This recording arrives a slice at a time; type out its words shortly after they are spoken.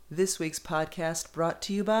This week's podcast brought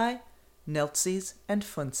to you by Neltsies and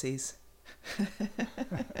Funsies.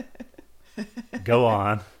 Go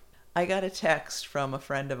on. I got a text from a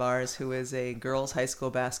friend of ours who is a girls' high school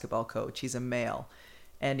basketball coach. He's a male.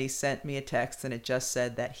 And he sent me a text and it just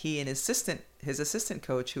said that he and his assistant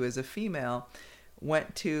coach, who is a female,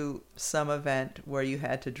 went to some event where you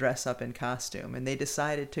had to dress up in costume. And they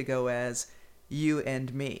decided to go as you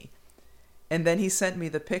and me. And then he sent me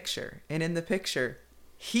the picture. And in the picture,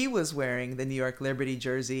 he was wearing the New York Liberty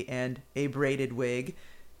jersey and a braided wig.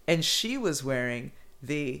 And she was wearing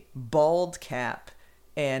the bald cap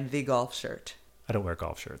and the golf shirt. I don't wear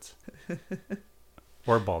golf shirts.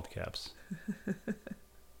 Or bald caps.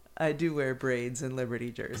 I do wear braids and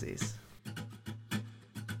Liberty jerseys.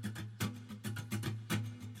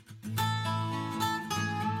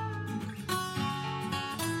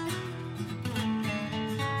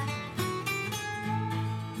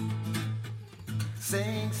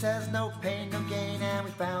 Saying says no pain, no gain, and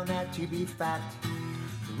we found that to be fact.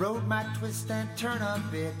 The road might twist and turn a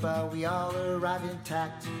bit, but we all arrive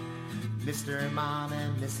intact. Mr. Mom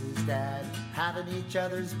and Mrs. Dad having each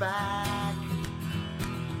other's back.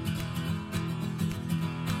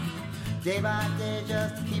 Day by day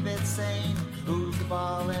just to keep it sane. Who's the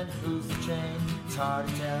ball and who's the chain? It's hard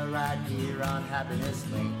to tell right here on Happiness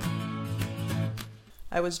Lane.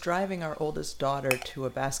 I was driving our oldest daughter to a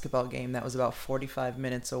basketball game that was about 45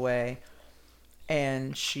 minutes away,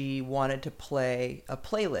 and she wanted to play a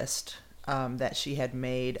playlist that she had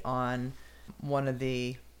made on one of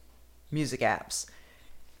the music apps.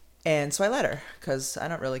 And so I let her, because I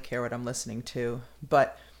don't really care what I'm listening to.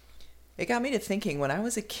 But it got me to thinking, when I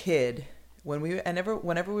was a kid, whenever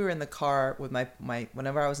we were in the car with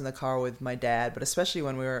whenever I was in the car with my dad, but especially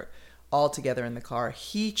when we were all together in the car,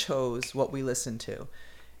 he chose what we listened to.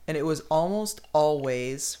 And it was almost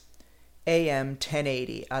always AM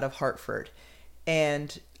 1080 out of Hartford.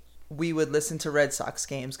 And we would listen to Red Sox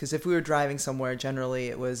games, because if we were driving somewhere, generally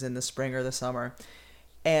it was in the spring or the summer.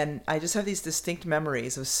 And I just have these distinct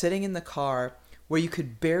memories of sitting in the car where you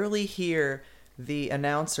could barely hear the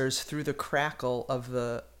announcers through the crackle of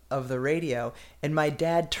the radio, and my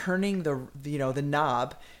dad turning the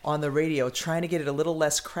knob on the radio, trying to get it a little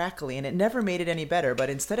less crackly, and it never made it any better. But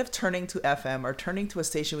instead of turning to FM or turning to a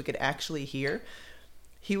station we could actually hear,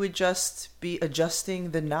 he would just be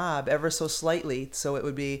adjusting the knob ever so slightly so it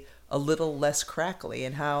would be a little less crackly.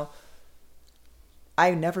 And how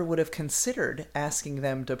I never would have considered asking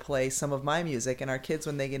them to play some of my music, and our kids,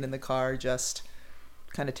 when they get in the car, just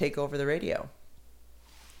kind of take over the radio.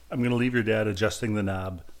 I'm going to leave your dad adjusting the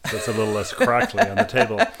knob so it's a little less crackly on the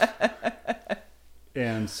table.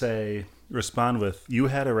 And respond with, you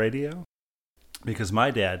had a radio? Because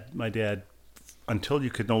my dad, until you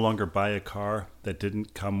could no longer buy a car that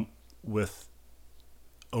didn't come with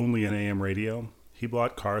only an AM radio, he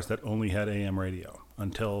bought cars that only had AM radio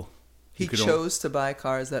until he chose to buy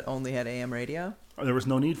cars that only had AM radio? There was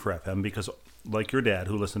no need for FM, because like your dad,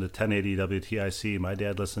 who listened to 1080 WTIC, my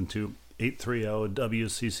dad listened to 830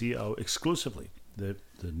 WCCO exclusively, the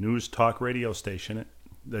news talk radio station,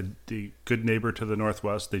 the good neighbor to the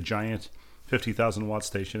northwest, the giant 50,000 watt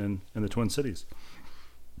station in the Twin Cities.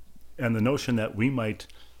 And the notion that we might,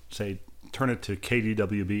 say, turn it to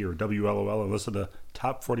KDWB or WLOL and listen to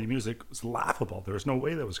top 40 music was laughable. There was no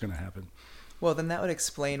way that was going to happen. Well, then that would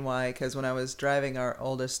explain why, because when I was driving our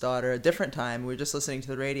oldest daughter a different time, we were just listening to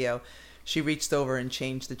the radio, she reached over and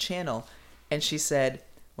changed the channel, and she said,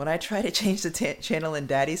 when I try to change the channel in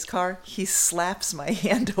Daddy's car, he slaps my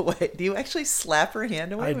hand away. Do you actually slap her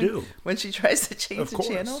hand away? I do. When she tries to change the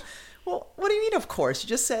channel? Well, what do you mean, of course? You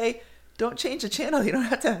just say, don't change the channel. You don't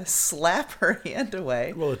have to slap her hand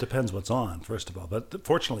away. Well, it depends what's on, first of all. But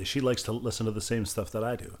fortunately, she likes to listen to the same stuff that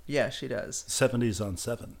I do. Yeah, she does. 70s on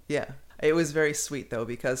 7. Yeah. It was very sweet, though,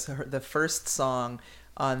 because the first song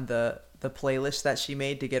on the playlist that she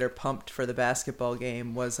made to get her pumped for the basketball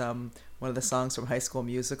game was one of the songs from High School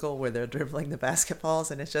Musical where they're dribbling the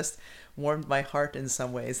basketballs, and it just warmed my heart in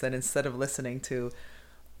some ways that instead of listening to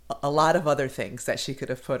a lot of other things that she could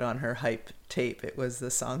have put on her hype tape, it was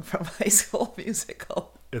the song from High School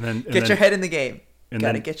Musical. Get your head in the game.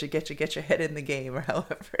 Gotta get your head in the game, or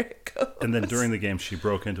however it goes. And then during the game, she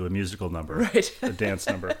broke into a musical number, right? A dance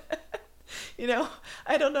number.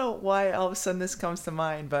 I don't know why all of a sudden this comes to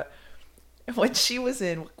mind, but when she was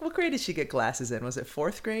in, what grade did she get glasses in? Was it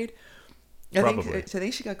fourth grade? Probably. I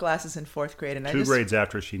think she got glasses in fourth grade, and two grades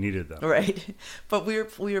after she needed them. Right, but we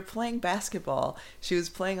were playing basketball. She was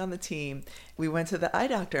playing on the team. We went to the eye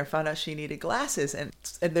doctor and found out she needed glasses, and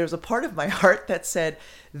there was a part of my heart that said,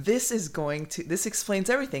 "This explains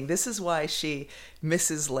everything. This is why she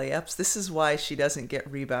misses layups. This is why she doesn't get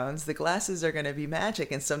rebounds. The glasses are going to be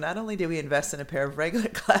magic. And so not only did we invest in a pair of regular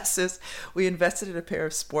glasses, we invested in a pair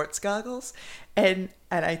of sports goggles. And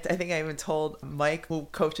I think I even told Mike, who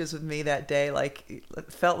coaches with me that day, like,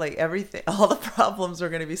 it felt like everything, all the problems were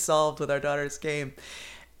going to be solved with our daughter's game.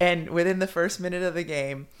 And within the first minute of the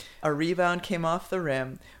game, a rebound came off the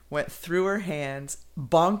rim, went through her hands,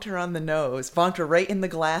 bonked her on the nose, bonked her right in the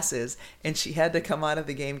glasses, and she had to come out of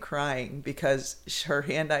the game crying because her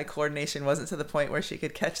hand-eye coordination wasn't to the point where she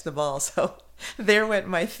could catch the ball. So there went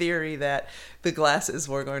my theory that the glasses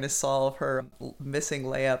were going to solve her missing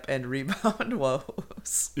layup and rebound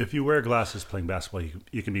woes. If you wear glasses playing basketball,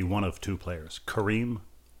 you can be one of two players, Kareem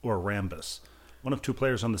or Rambus. One of two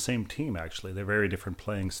players on the same team, actually. They're very different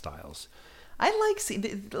playing styles. I like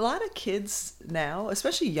seeing a lot of kids now,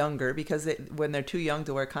 especially younger, because when they're too young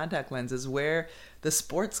to wear contact lenses, wear the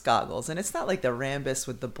sports goggles. And it's not like the Rambus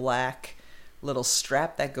with the black little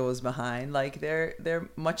strap that goes behind. Like, they're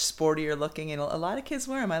much sportier looking, and a lot of kids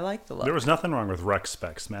wear them. I like the look. There was nothing wrong with rec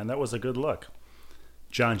specs, man. That was a good look.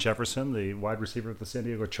 John Jefferson, the wide receiver of the San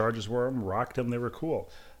Diego Chargers, wore them, rocked them. They were cool.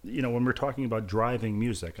 You know, when we're talking about driving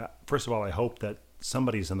music, first of all, I hope that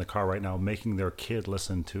somebody's in the car right now making their kid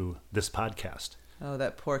listen to this podcast. Oh,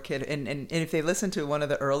 that poor kid. And if they listen to one of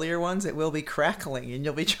the earlier ones, it will be crackling, and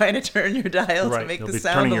you'll be trying to turn your dial to make the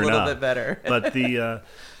sound a little bit better. But the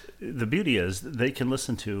beauty is they can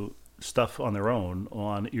listen to stuff on their own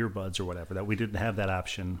on earbuds or whatever, that we didn't have that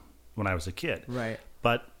option when I was a kid. Right.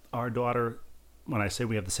 But our daughter, when I say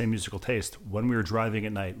we have the same musical taste, when we were driving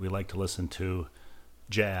at night, we like to listen to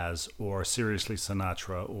jazz or Seriously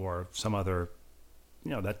Sinatra or some other,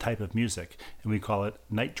 that type of music. And we call it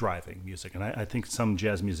night driving music. And I think some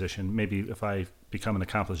jazz musician, maybe if I become an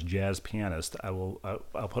accomplished jazz pianist, I'll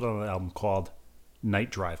put on an album called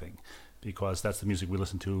Night Driving, because that's the music we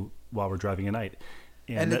listen to while we're driving at night.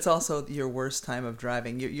 And it's also your worst time of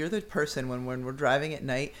driving. You're the person when we're driving at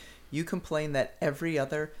night, you complain that every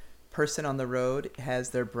other person on the road has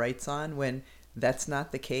their brights on, when that's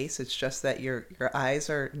not the case. It's just that your eyes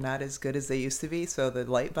are not as good as they used to be, so the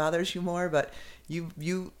light bothers you more. But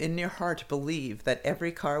you in your heart believe that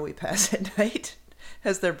every car we pass at night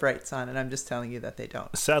has their brights on, and I'm just telling you that they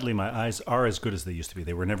don't. Sadly, my eyes are as good as they used to be.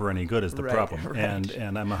 They were never any good is the problem. Right.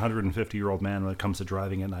 And I'm a 150-year-old man when it comes to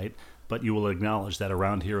driving at night, but you will acknowledge that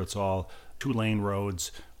around here it's all 2-lane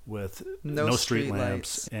roads with no street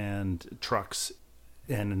lamps and trucks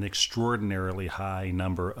and an extraordinarily high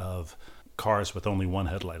number of cars with only one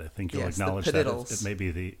headlight. I think you'll acknowledge that it may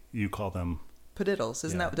be you call them padiddles.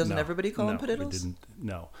 Doesn't everybody call them padiddles?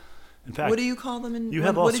 No. In fact, what do you call them? You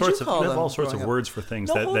have all sorts of words for things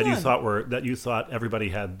that you thought everybody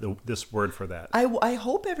had this word for that. I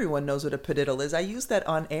hope everyone knows what a padiddle is. I used that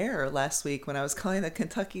on air last week when I was calling the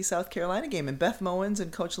Kentucky-South Carolina game, and Beth Mowins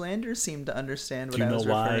and Coach Landers seemed to understand what I was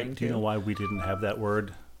referring to. Do you know why we didn't have that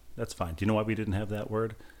word? That's fine. Do you know why we didn't have that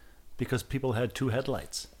word? Because people had 2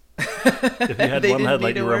 headlights. If you had one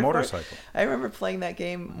headlight, you were a motorcycle. I remember playing that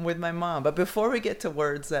game with my mom. But before we get to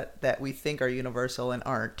words that we think are universal and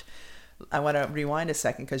aren't, I want to rewind a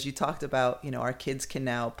second, because you talked about, our kids can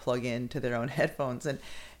now plug into their own headphones.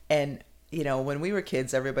 And when we were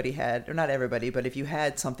kids, everybody had, or not everybody, but if you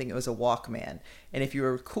had something, it was a Walkman. And if you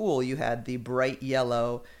were cool, you had the bright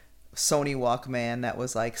yellow Sony Walkman that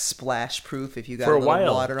was like splash proof if you got a little water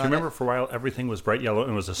on it. Do you remember for a while everything was bright yellow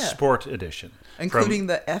and it was a sport edition? Including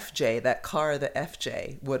the FJ, that car, the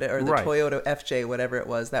FJ, or the Toyota FJ, whatever it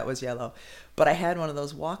was, that was yellow. But I had one of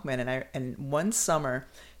those Walkman, and one summer,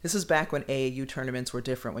 this was back when AAU tournaments were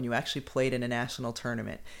different, when you actually played in a national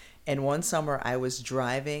tournament. And one summer I was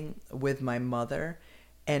driving with my mother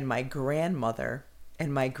and my grandmother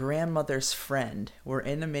and my grandmother's friend were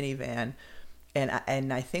in a minivan.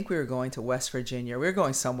 And I think we were going to West Virginia. We were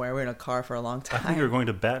going somewhere. We were in a car for a long time. I think you were going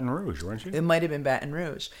to Baton Rouge, weren't you? It might have been Baton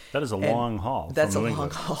Rouge. That is a long haul. That's a long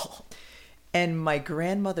haul. And my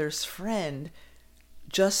grandmother's friend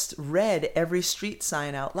just read every street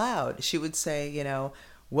sign out loud. She would say,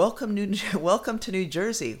 welcome to New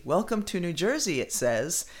Jersey. Welcome to New Jersey, it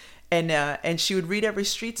says. And she would read every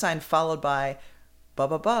street sign followed by ba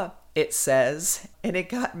ba ba, it says. And it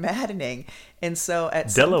got maddening. And so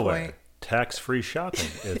at Delaware. some point, tax-free shopping,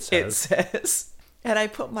 it says. It says. And I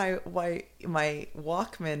put my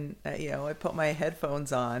Walkman, I put my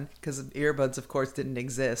headphones on, because earbuds, of course, didn't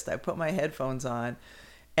exist. I put my headphones on,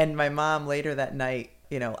 and my mom later that night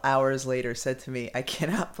hours later said to me, I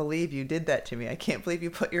cannot believe you did that to me. I can't believe you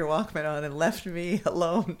put your Walkman on and left me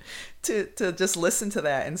alone to just listen to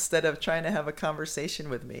that instead of trying to have a conversation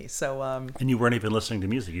with me. So, and you weren't even listening to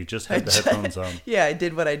music. You just had the headphones on. Yeah, I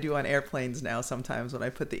did what I do on airplanes now sometimes when I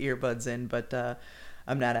put the earbuds in, but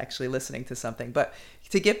I'm not actually listening to something. But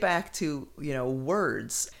to get back to,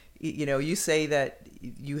 words, you say that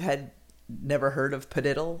you had never heard of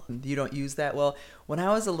padiddle. You don't use that. Well, when I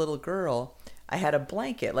was a little girl, I had a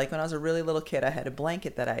blanket. Like when I was a really little kid, I had a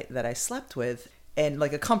blanket that I slept with, and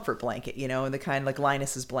like a comfort blanket, and the kind like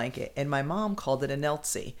Linus's blanket. And my mom called it a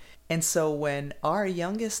Neltsy. And so when our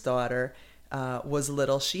youngest daughter was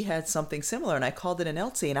little, she had something similar, and I called it a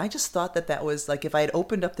Neltsy. And I just thought that was like, if I had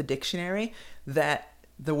opened up the dictionary, that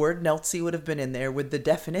the word Neltsy would have been in there with the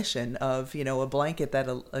definition of, a blanket that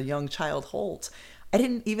a young child holds. I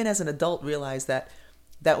didn't, even as an adult, realize that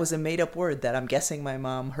was a made-up word that I'm guessing my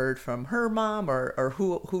mom heard from her mom or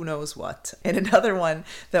who knows what. And another one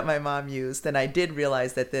that my mom used, and I did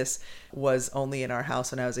realize that this was only in our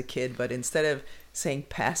house when I was a kid, but instead of saying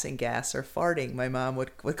passing gas or farting, my mom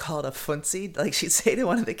would call it a funcy. Like she'd say to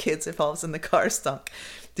one of the kids if all of a sudden the car stunk,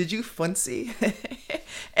 "Did you funcy?"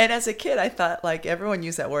 And as a kid, I thought like everyone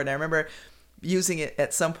used that word. And I remember using it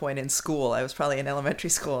at some point in school. I was probably in elementary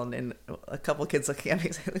school, and a couple of kids looking at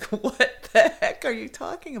me saying, like, "What the heck are you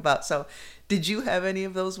talking about?" So did you have any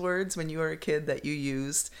of those words when you were a kid that you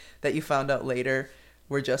used that you found out later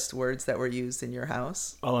were just words that were used in your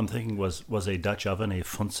house? All I'm thinking was a Dutch oven a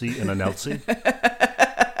funcy and a Neltsy?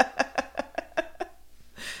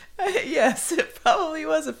 Yes, it probably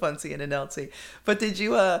was a funcy and a Neltsy. But did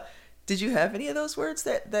you have any of those words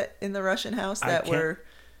that in the Russian house that were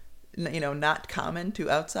not common to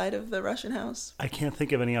outside of the Russian house? I can't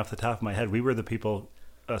think of any off the top of my head. We were the people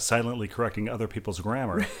silently correcting other people's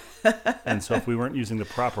grammar. And so if we weren't using the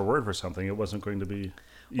proper word for something, it wasn't going to be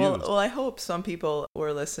used. Well, I hope some people who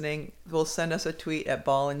are listening will send us a tweet at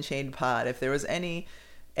Ball and Chain Pod. If there was any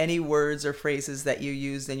words or phrases that you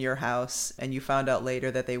used in your house and you found out later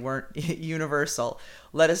that they weren't universal,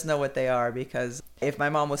 let us know what they are, because if my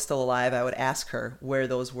mom was still alive, I would ask her where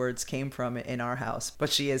those words came from in our house.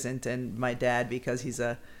 But she isn't, and my dad, because he's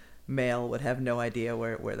a male, would have no idea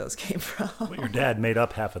where those came from. Well, your dad made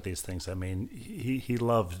up half of these things. I mean, he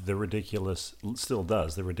loved the ridiculous, still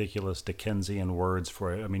does, the ridiculous Dickensian words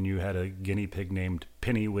for it. I mean, you had a guinea pig named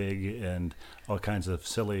Pinnywig and all kinds of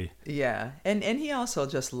silly... Yeah, and he also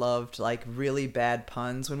just loved, like, really bad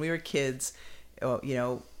puns. When we were kids,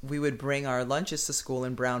 we would bring our lunches to school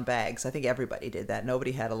in brown bags. I think everybody did that.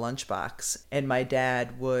 Nobody had a lunchbox. And my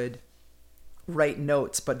dad would write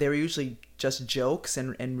notes, but they were usually just jokes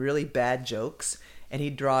and really bad jokes. And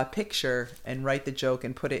he'd draw a picture and write the joke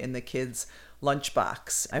and put it in the kids'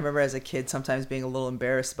 lunchbox. I remember as a kid sometimes being a little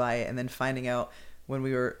embarrassed by it, and then finding out when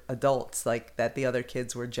we were adults, like, that the other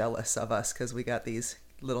kids were jealous of us because we got these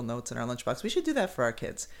little notes in our lunchbox. We should do that for our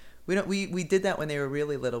kids. We did that when they were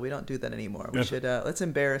really little. We don't do that anymore. We should let's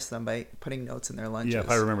embarrass them by putting notes in their lunches. Yeah, if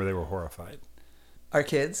I remember, they were horrified. Our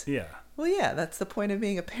kids? Yeah. Well, yeah, that's the point of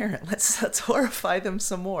being a parent. Let's horrify them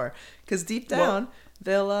some more, because deep down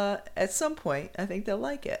they'll at some point I think they'll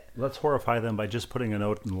like it. Let's horrify them by just putting a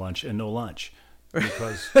note in lunch and no lunch.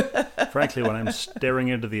 Because frankly, when I'm staring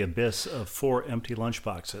into the abyss of 4 empty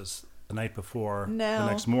lunchboxes the night before the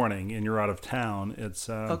next morning and you're out of town, it's...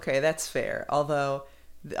 Okay, that's fair. Although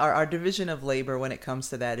our division of labor when it comes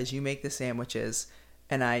to that is you make the sandwiches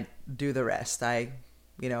and I do the rest.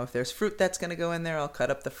 If there's fruit that's going to go in there, I'll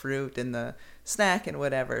cut up the fruit and the snack and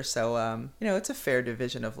whatever. So, it's a fair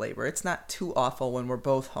division of labor. It's not too awful when we're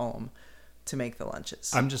both home to make the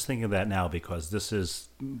lunches. I'm just thinking of that now because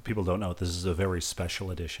people don't know, this is a very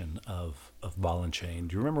special edition of Ball and Chain.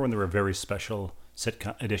 Do you remember when there were very special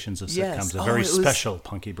editions of sitcoms? Yes. A very special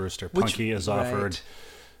Punky Brewster. Punky is offered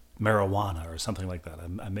marijuana or something like that.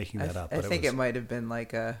 I'm making that up. I think it might have been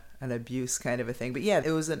like an abuse kind of a thing. But yeah,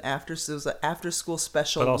 it was an after school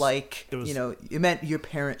special. Also, it meant your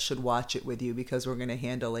parents should watch it with you because we're going to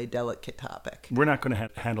handle a delicate topic. We're not going to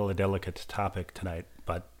handle a delicate topic tonight,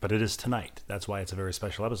 but it is tonight. That's why it's a very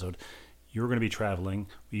special episode. You're going to be traveling.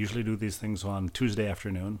 We usually do these things on Tuesday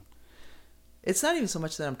afternoon. It's not even so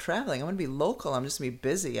much that I'm traveling. I'm going to be local. I'm just going to be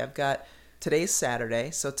busy. Today's Saturday,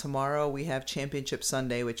 so tomorrow we have Championship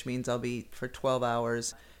Sunday, which means I'll be for 12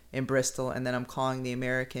 hours in Bristol, and then I'm calling the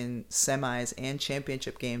American semis and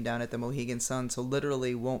championship game down at the Mohegan Sun, so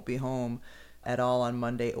literally won't be home at all on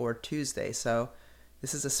Monday or Tuesday. So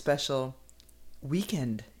this is a special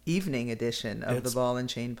weekend evening edition of the Ball and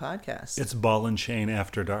Chain podcast. It's Ball and Chain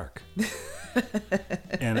After Dark.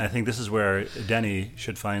 And I think this is where Denny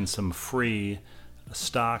should find some free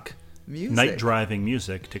stock Music. night driving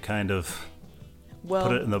music to kind of Well,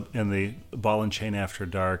 put it in the ball and chain after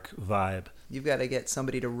dark vibe. you've got to get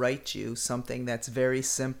somebody to write you something that's very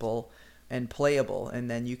simple and playable, and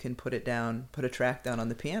then you can put a track down on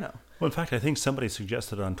the piano. Well, in fact, I think somebody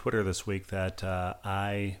suggested on Twitter this week that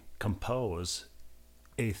I compose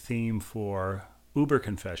a theme for Uber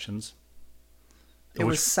Confessions. It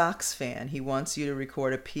was Sox Fan. He wants you to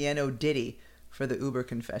record a piano ditty for the Uber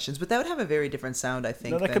Confessions, but that would have a very different sound, I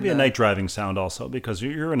think. No, that could be a night driving sound also, because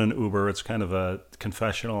you're in an Uber. It's kind of a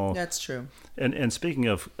confessional. That's true. And speaking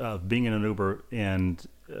of being in an Uber and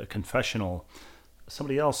confessional,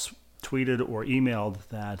 somebody else tweeted or emailed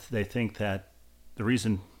that they think that the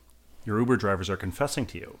reason your Uber drivers are confessing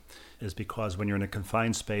to you is because when you're in a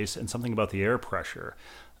confined space and something about the air pressure.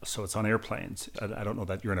 So it's on airplanes. I don't know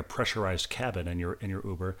that you're in a pressurized cabin in your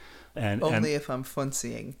Uber. And Only if I'm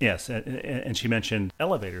funsying. Yes, and she mentioned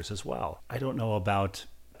elevators as well. I don't know about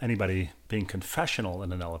anybody being confessional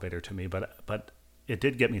in an elevator to me, but it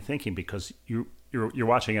did get me thinking, because you're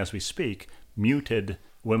watching as we speak muted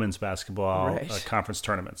women's basketball conference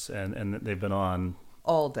tournaments, and they've been on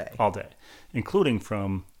all day, including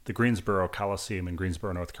from the Greensboro Coliseum in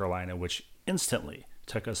Greensboro, North Carolina, which instantly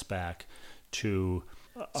took us back to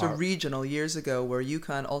regional years ago, where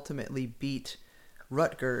UConn ultimately beat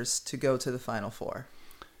Rutgers to go to the Final Four.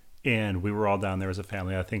 And we were all down there as a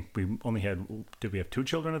family. I think we only did we have 2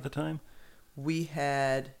 children at the time? We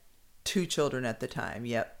had 2 children at the time,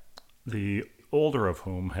 yep. The older of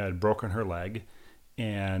whom had broken her leg,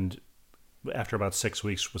 and after about 6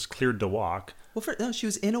 weeks was cleared to walk. Well, she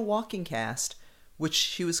was in a walking cast, which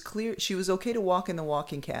she was okay to walk in the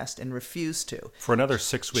walking cast and refused to. For another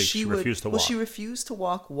 6 weeks, she refused to walk. Well, she refused to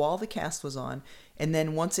walk while the cast was on, and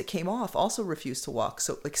then once it came off, also refused to walk.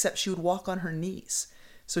 So, except she would walk on her knees.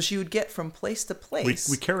 So she would get from place to place.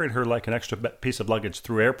 We carried her like an extra piece of luggage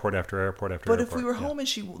through airport after airport after but airport. But if we were home and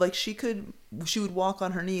she would walk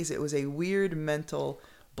on her knees, it was a weird mental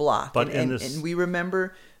block. But and we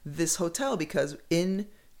remember this hotel because in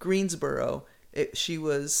Greensboro, she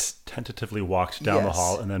was tentatively walked down the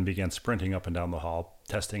hall and then began sprinting up and down the hall,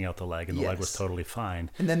 testing out the leg, and the leg was totally fine.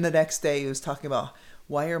 And then the next day he was talking about,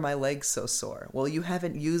 why are my legs so sore? Well, you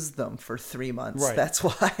haven't used them for 3 months. Right. That's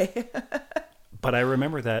why. But I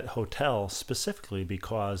remember that hotel specifically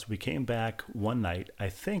because we came back one night. I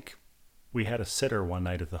think we had a sitter one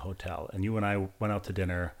night at the hotel, and you and I went out to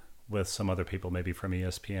dinner with some other people, maybe from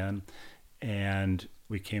ESPN, and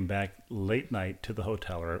we came back late night to the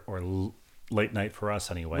hotel, or late night for us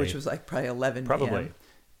anyway. Which was like probably 11 Probably. p.m.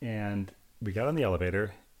 And we got on the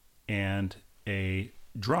elevator, and a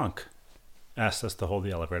drunk asked us to hold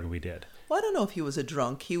the elevator, and we did. Well, I don't know if he was a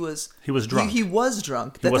drunk. He was drunk. He was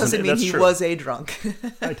drunk. That doesn't mean he was a drunk.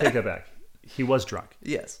 I take it back. He was drunk.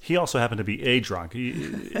 Yes. He also happened to be a drunk.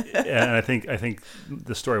 And I think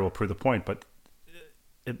the story will prove the point, but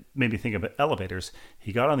it made me think of elevators.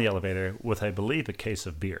 He got on the elevator with, I believe, a case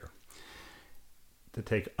of beer to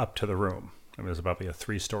take up to the room. I mean, it was probably a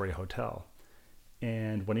 3-story hotel.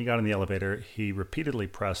 And when he got in the elevator, he repeatedly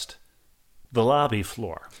pressed the lobby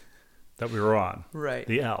floor that we were on, right,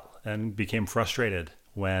 the L, and became frustrated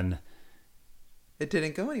when it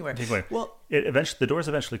didn't go anywhere. Well, the doors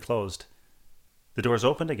eventually closed. The doors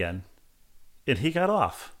opened again, and he got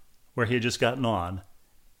off where he had just gotten on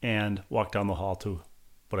and walked down the hall to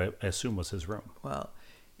what I assume was his room. Well,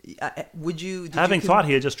 did thought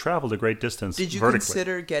he had just traveled a great distance Did you vertically.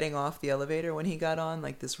 consider getting off the elevator when he got on,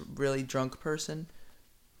 like this really drunk person?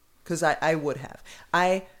 Because I would have.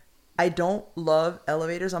 I don't love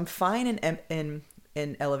elevators. I'm fine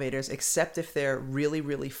in elevators, except if they're really,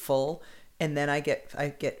 really full, and then I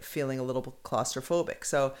get feeling a little claustrophobic.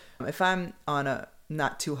 So if I'm on a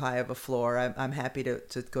not too high of a floor, I'm happy to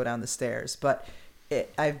go down the stairs. But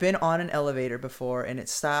I've been on an elevator before, and it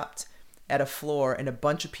stopped at a floor, and a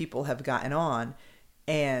bunch of people have gotten on.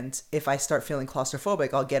 And if I start feeling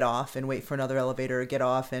claustrophobic, I'll get off and wait for another elevator to get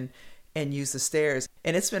off and use the stairs.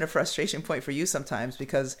 And it's been a frustration point for you sometimes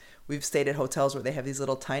because we've stayed at hotels where they have these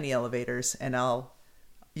little tiny elevators, and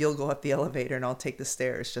you'll go up the elevator and I'll take the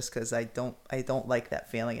stairs just because I don't like that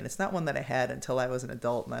feeling. And it's not one that I had until I was an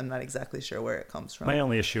adult, and I'm not exactly sure where it comes from. My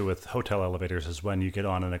only issue with hotel elevators is when you get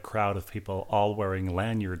on in a crowd of people all wearing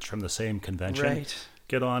lanyards from the same convention. Right.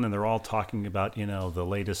 Get on and they're all talking about, the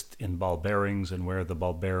latest in ball bearings and where the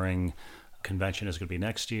ball bearing convention is going to be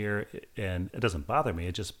next year, and it doesn't bother me.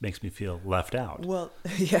 It just makes me feel left out. Well,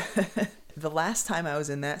 yeah. The last time I was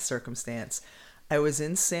in that circumstance, I was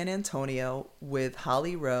in San Antonio with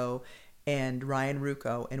Holly Rowe and Ryan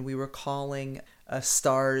Rucco, and we were calling a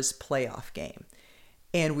Stars playoff game.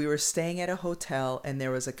 And we were staying at a hotel, and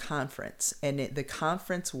there was a conference. And the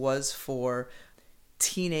conference was for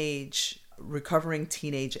recovering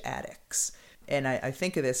teenage addicts. And I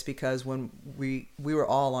think of this because when we were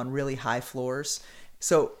all on really high floors.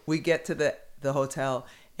 So we get to the hotel,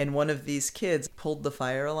 and one of these kids pulled the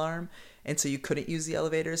fire alarm. And so you couldn't use the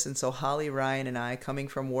elevators. And so Holly, Ryan, and I, coming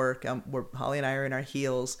from work, Holly and I are in our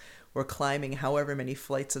heels. We're climbing however many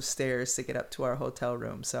flights of stairs to get up to our hotel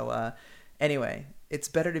room. So anyway, it's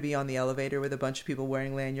better to be on the elevator with a bunch of people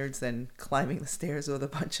wearing lanyards than climbing the stairs with a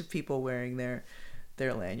bunch of people wearing their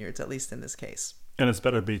lanyards, at least in this case. And it's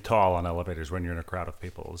better to be tall on elevators when you're in a crowd of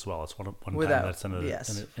people as well. It's one time that's an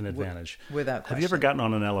advantage. Without question. Have you ever gotten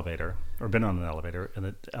on an elevator or been on an elevator and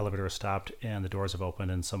the elevator has stopped and the doors have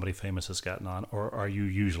opened and somebody famous has gotten on? Or are you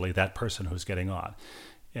usually that person who's getting on?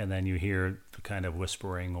 And then you hear the kind of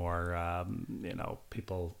whispering or,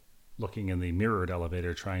 people looking in the mirrored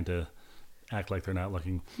elevator trying to act like they're not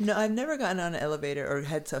looking. No, I've never gotten on an elevator or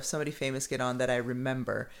had somebody famous get on that I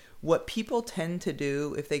remember. What people tend to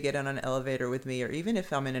do if they get on an elevator with me, or even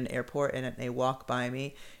if I'm in an airport and they walk by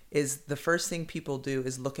me, is the first thing people do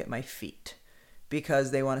is look at my feet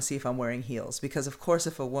because they want to see if I'm wearing heels. Because of course,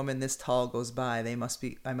 if a woman this tall goes by, I must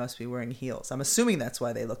be wearing heels. I'm assuming that's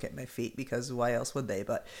why they look at my feet, because why else would they?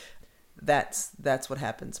 But that's what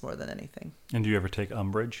happens more than anything. And do you ever take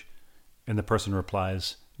umbrage? And the person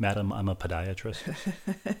replies, "Madam, I'm a podiatrist."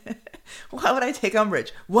 Why would I take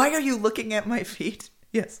umbrage? Why are you looking at my feet?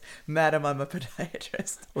 Yes, madam, I'm a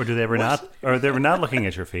podiatrist. Or do they ever not? Or they were not looking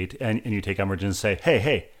at your feet, and you take umbrage and say,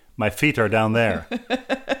 "Hey, my feet are down there."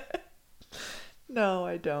 No,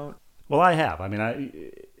 I don't. Well, I have. I mean,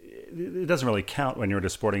 it doesn't really count when you're at a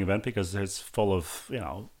sporting event because it's full of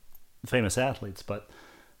famous athletes. But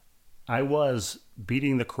I was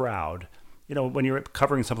beating the crowd. When you're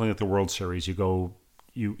covering something like the World Series, you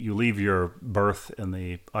leave your berth in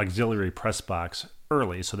the auxiliary press box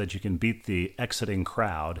early so that you can beat the exiting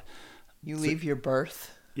crowd. You leave your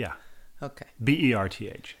berth? Yeah. Okay.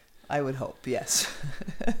 BERTH. I would hope, yes.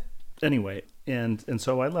 Anyway, and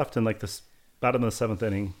so I left in like the bottom of the seventh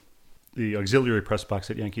inning, the auxiliary press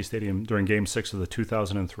box at Yankee Stadium during Game 6 of the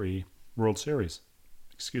 2003 World Series.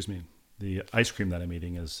 Excuse me. The ice cream that I'm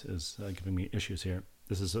eating is giving me issues here.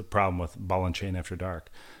 This is a problem with ball and chain after dark.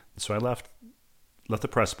 So I left the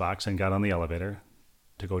press box and got on the elevator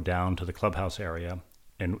to go down to the clubhouse area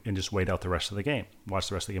and just wait out the rest of the game. Watch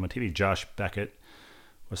the rest of the game on TV. Josh Beckett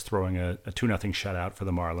was throwing a 2-0 shutout for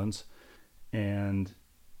the Marlins. And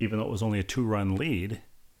even though it was only a 2-run lead,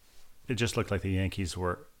 it just looked like the Yankees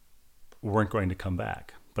weren't going to come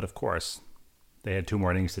back. But of course, they had 2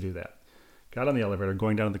 more innings to do that. Got on the elevator,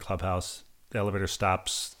 going down to the clubhouse. The elevator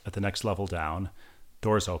stops at the next level down.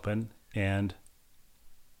 Doors open, and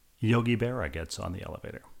Yogi Berra gets on the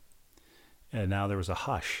elevator. And now there was a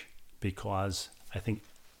hush because I think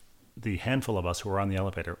the handful of us who were on the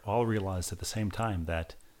elevator all realized at the same time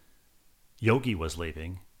that Yogi was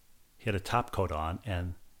leaving. He had a top coat on,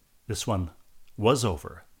 and this one was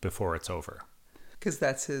over before it's over. Because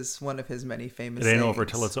that's one of his many famous It ain't sayings. over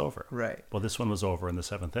till it's over. Right. Well, this one was over in the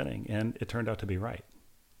 7th inning, and it turned out to be right.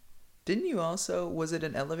 Didn't you also, was it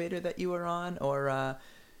an elevator that you were on, or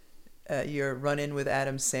your run-in with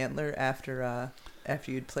Adam Sandler after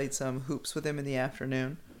you'd played some hoops with him in the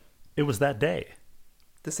afternoon? It was that day.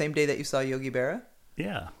 The same day that you saw Yogi Berra?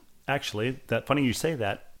 Yeah. Actually, funny you say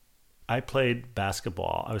that. I played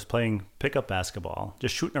basketball. I was playing pickup basketball,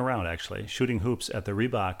 just shooting around actually, shooting hoops at the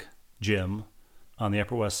Reebok gym on the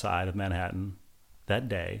Upper West Side of Manhattan that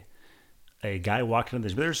day. A guy walked into the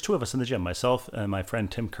gym. There's 2 of us in the gym, myself and my friend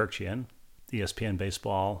Tim Kirkjian, ESPN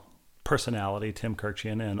baseball personality, Tim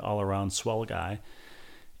Kirkjian, and all-around swell guy.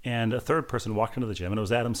 And a third person walked into the gym, and it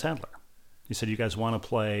was Adam Sandler. He said, "You guys want to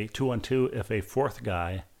play 2-on-2 if a 4th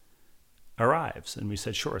guy arrives?" And we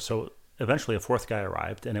said, "Sure." So eventually a 4th guy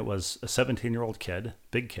arrived, and it was a 17-year-old kid,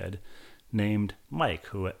 big kid, named Mike,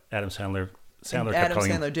 who Adam Sandler kept calling him. Adam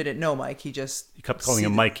Sandler didn't know Mike. He kept calling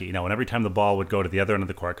him Mikey. And every time the ball would go to the other end of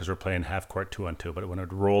the court, because we're playing half-court 2-on-2, but when it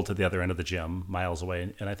would roll to the other end of the gym, miles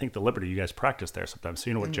away, and I think the Liberty, you guys practice there sometimes, so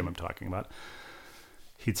you know what gym I'm talking about.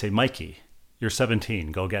 He'd say, "Mikey, you're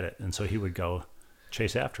 17, go get it." And so he would go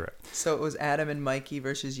chase after it. So it was Adam and Mikey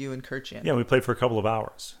versus you and Kirkjian. Yeah, we played for a couple of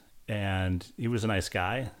hours, and he was a nice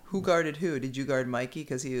guy. Who guarded who? Did you guard Mikey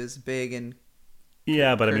because he was big and...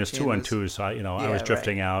 Yeah, but I mean, it's 2-on-2, so I was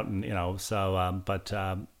drifting out, and but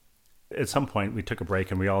at some point we took a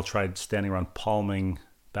break and we all tried standing around palming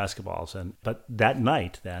basketballs. But that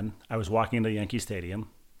night, then I was walking into Yankee Stadium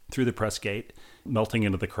through the press gate, melting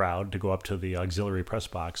into the crowd to go up to the auxiliary press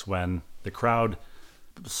box when the crowd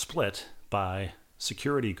split by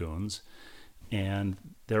security goons, and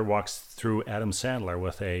there walks through Adam Sandler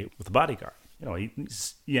with a bodyguard. You know,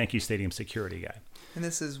 he's Yankee Stadium security guy. And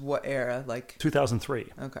this is what era? Like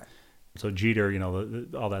 2003. Okay. So Jeter, you know,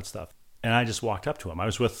 all that stuff. And I just walked up to him. I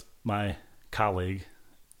was with my colleague,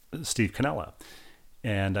 Steve Cannella.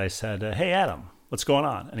 And I said, hey, Adam, what's going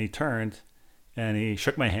on? And he turned and he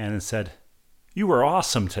shook my hand and said, you were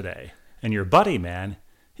awesome today. And your buddy, man,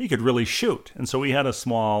 he could really shoot. And so we had a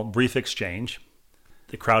small, brief exchange.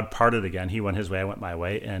 The crowd parted again. He went his way, I went my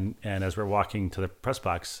way. And as we're walking to the press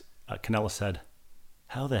box, Cannella said,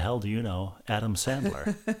 how the hell do you know Adam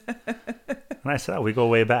Sandler? And I said, oh, we go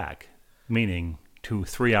way back, meaning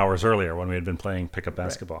 2-3 hours earlier when we had been playing pickup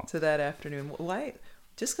basketball. Right. To that afternoon. Why?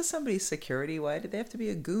 Just because somebody's security, why did they have to be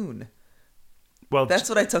a goon? Well, that's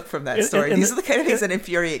what I took from that story. These are the kind of things that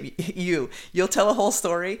infuriate you. You'll tell a whole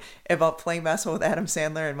story about playing basketball with Adam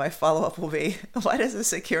Sandler, and my follow-up will be, why does a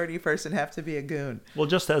security person have to be a goon? Well,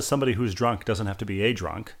 just as somebody who's drunk doesn't have to be a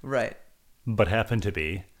drunk. Right. But happen to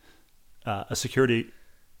be, a security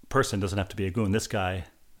person doesn't have to be a goon. This guy,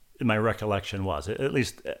 in my recollection, was. At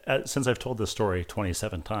least since I've told this story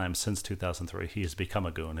 27 times since 2003, he's become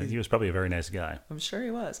a goon. And he was probably a very nice guy. I'm sure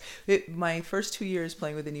he was. My first 2 years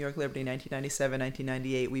playing with the New York Liberty, 1997,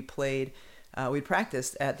 1998, we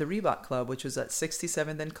practiced at the Reebok Club, which was at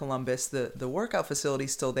 67th and Columbus. The workout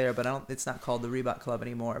facility's still there, but it's not called the Reebok Club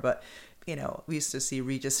anymore. But, you know, we used to see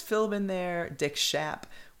Regis Philbin there. Dick Schaap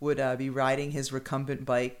would be riding his recumbent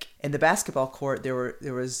bike. In the basketball court, there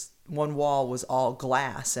was one wall was all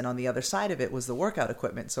glass, and on the other side of it was the workout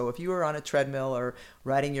equipment. So if you were on a treadmill or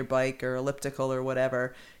riding your bike or elliptical or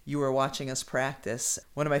whatever, you were watching us practice.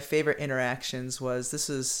 One of my favorite interactions was, this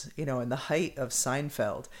is, you know, in the height of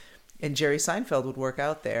Seinfeld, and Jerry Seinfeld would work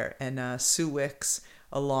out there, and Sue Wicks,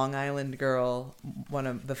 a Long Island girl, one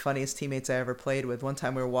of the funniest teammates I ever played with. One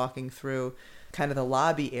time we were walking through kind of the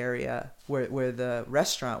lobby area where the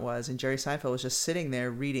restaurant was, and Jerry Seinfeld was just sitting there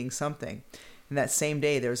reading something. And that same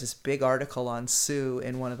day, there was this big article on Sue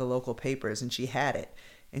in one of the local papers, and she had it.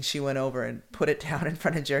 And she went over and put it down in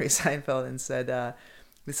front of Jerry Seinfeld and said,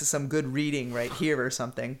 this is some good reading right here or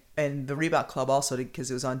something. And the Reebok Club also, because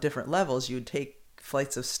it was on different levels, you would take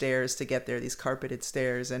flights of stairs to get there, these carpeted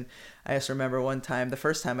stairs. And I just remember one time, the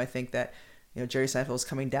first time I think that, you know, Jerry Seinfeld was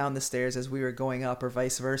coming down the stairs as we were going up, or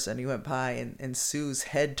vice versa, and he went by, and Sue's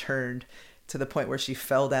head turned to the point where she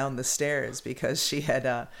fell down the stairs because she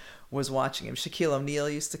had was watching him. Shaquille O'Neal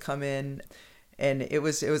used to come in, and it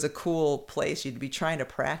was a cool place. You'd be trying to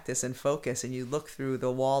practice and focus, and you look through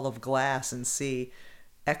the wall of glass and see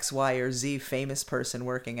X, Y, or Z famous person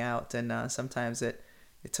working out, and sometimes it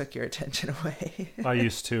took your attention away. I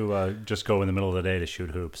used to just go in the middle of the day to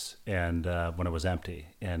shoot hoops, and when it was empty,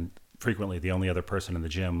 and frequently the only other person in the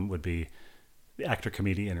gym would be the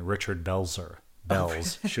actor-comedian Richard Bells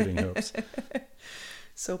shooting hoops.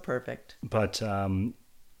 So perfect. But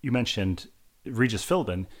you mentioned Regis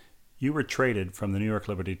Philbin. You were traded from the New York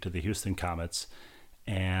Liberty to the Houston Comets,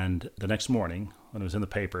 and the next morning, when it was in the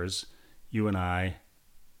papers, you and I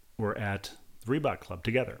were at the Reebok Club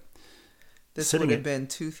together. This would have been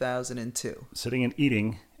 2002. Sitting and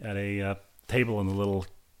eating at a table in the little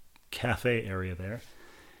cafe area there,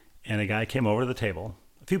 and a guy came over to the table.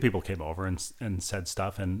 A few people came over and said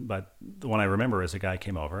stuff, but the one I remember is a guy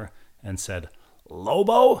came over and said,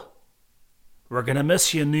 "Lobo, we're gonna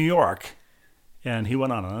miss you in New York." And he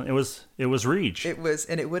went on. It was Reg. It was,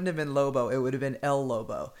 and it wouldn't have been Lobo. It would have been El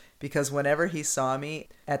Lobo, because whenever he saw me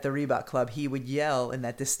at the Reebok Club, he would yell in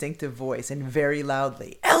that distinctive voice and very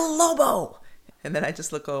loudly, "El Lobo!" And then I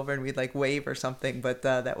just look over and we'd like wave or something. But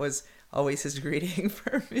that was always his greeting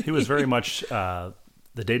for me. He was very much the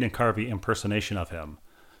Dana Carvey impersonation of him.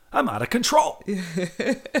 "I'm out of control."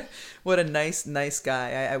 What a nice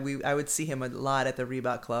guy. I would see him a lot at the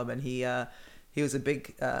Reebok Club, and he was a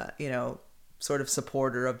big sort of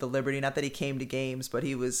supporter of the Liberty. Not that he came to games, but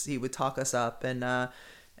he would talk us up,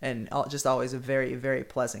 and just always a very, very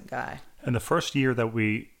pleasant guy. And the first year that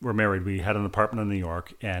we were married, we had an apartment in New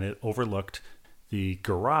York, and it overlooked the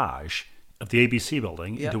garage of the ABC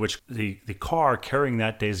building, yep, into which the car carrying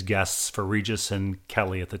that day's guests for Regis and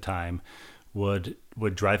Kelly at the time would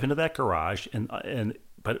drive into that garage,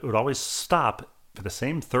 but it would always stop for the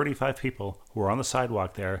same 35 people who were on the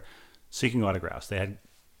sidewalk there seeking autographs. They had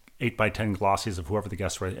 8x10 glossies of whoever the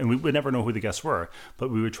guests were, and we would never know who the guests were, but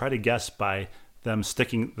we would try to guess by them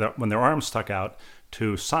sticking when their arms stuck out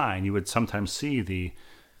to sign. You would sometimes see the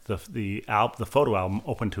the photo album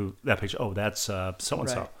open to that picture. Oh, that's so and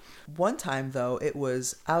so. Right. One time, though, it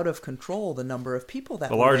was out of control, the number of people that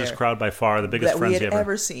The were largest there crowd by far, the biggest that we frenzy had ever.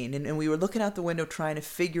 ever seen. And we were looking out the window trying to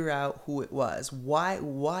figure out who it was. Why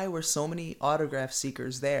were so many autograph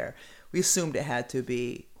seekers there? We assumed it had to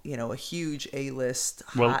be, a huge A-list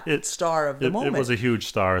hot star of the moment. It was a huge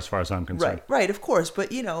star as far as I'm concerned. Right, of course.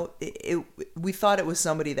 But, we thought it was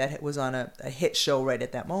somebody that was on a hit show right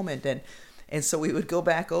at that moment. And so we would go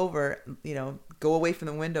back over, go away from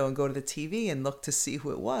the window and go to the TV and look to see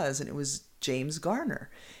who it was. And it was James Garner.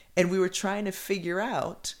 And we were trying to figure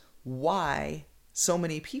out why so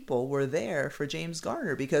many people were there for James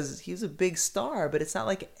Garner, because he was a big star, but it's not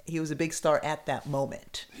like he was a big star at that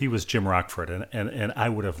moment. He was Jim Rockford, and I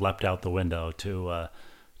would have leapt out the window to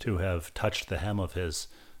have touched the hem of his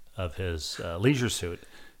leisure suit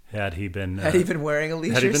had he been wearing a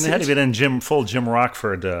leisure suit. Had he been in full Jim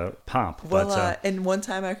Rockford pomp. Well, and one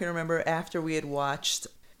time I can remember after we had watched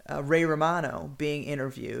Ray Romano being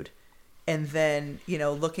interviewed, and then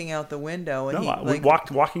looking out the window, and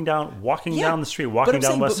walking down the street,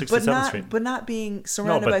 down West 67th Street, but not being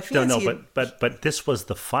surrounded by fans. But this was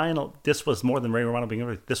the final. This was more than Ray Romano being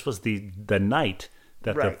interviewed. This was the night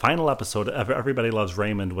that the final episode of Everybody Loves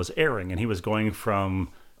Raymond was airing, and he was going from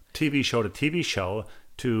TV show to TV show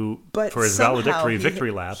for his valedictory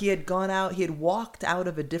victory lap. He had gone out. He had walked out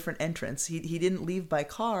of a different entrance. He didn't leave by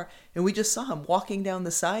car, and we just saw him walking down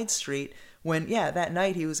the side street. When that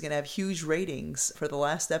night he was going to have huge ratings for the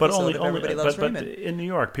last episode of Everybody Loves Raymond. But in New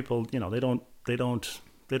York, people, they don't.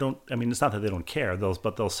 I mean, it's not that they don't care.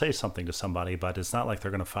 They'll say something to somebody, but it's not like they're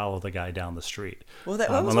going to follow the guy down the street. Well, that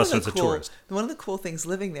was unless it's a tourist. One of the cool things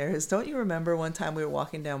living there is, don't you remember one time we were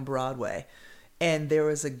walking down Broadway, and there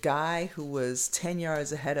was a guy who was 10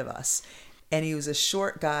 yards ahead of us. And he was a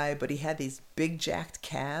short guy, but he had these big jacked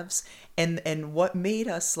calves. And what made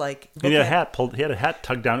us he had a hat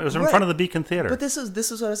tugged down. It was in front of the Beacon Theater. But this is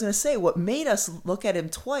what I was going to say. What made us look at him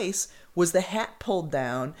twice was the hat pulled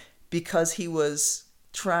down, because he was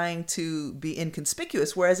trying to be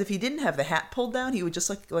inconspicuous. Whereas if he didn't have the hat pulled down, he would just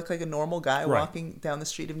look like a normal guy walking down the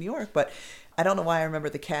street of New York. But I don't know why I remember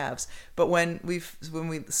the calves. But when we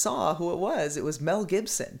saw who it was Mel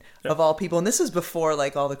Gibson, of all people. And this is before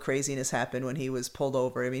all the craziness happened when he was pulled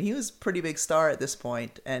over. I mean, he was a pretty big star at this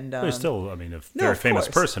point. And he's still, a very famous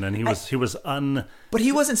person. And he was But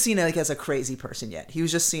he wasn't seen as a crazy person yet. He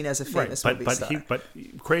was just seen as a famous movie star. But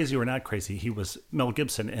crazy or not crazy, he was Mel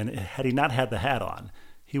Gibson. And had he not had the hat on,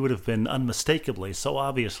 he would have been unmistakably, so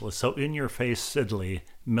obviously, so in-your-face-idly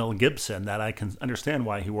Mel Gibson that I can understand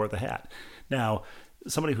why he wore the hat. Now,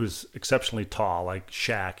 somebody who's exceptionally tall, like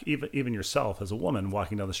Shaq, even yourself as a woman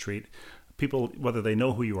walking down the street, people, whether they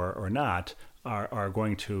know who you are or not, are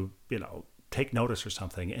going to, take notice or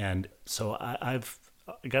something. And so I've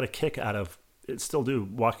got a kick out of, still do,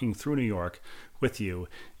 walking through New York with you,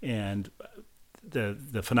 and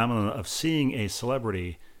the phenomenon of seeing a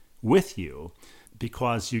celebrity with you,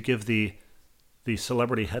 because you give the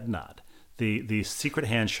celebrity head nod, the secret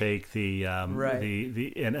handshake,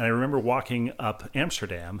 and I remember walking up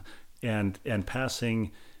Amsterdam and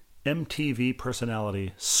passing MTV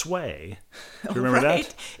personality Sway. Do you remember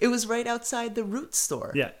that? It was right outside the Roots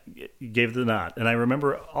store. Yeah, you gave the nod. And I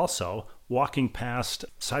remember also walking past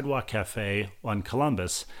Sidewalk Cafe on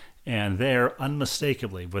Columbus, and there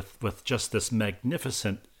unmistakably with just this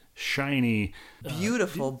magnificent, shiny,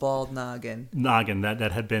 beautiful bald noggin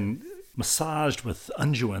that had been massaged with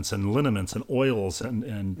unguents and liniments and oils,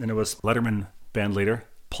 and it was Letterman band leader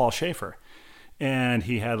Paul Schaefer, and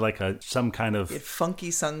he had some kind of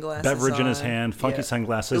funky sunglasses, beverage in his hand,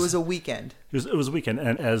 sunglasses. It was a weekend. It was a weekend,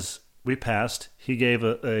 and as we passed, he gave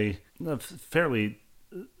a fairly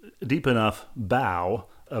deep enough bow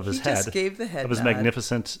of his head. He just gave the head of his nod.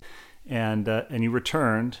 magnificent, and you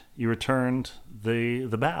returned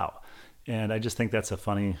the bow, and I just think that's a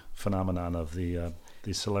funny phenomenon of the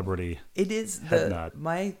celebrity. It is head nod.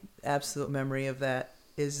 My absolute memory of that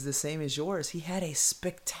is the same as yours. He had a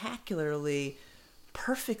spectacularly,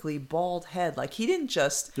 perfectly bald head.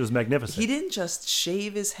 It was magnificent. He didn't just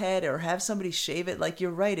shave his head or have somebody shave it. You're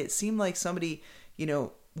right. It seemed like somebody,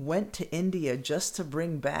 went to India just to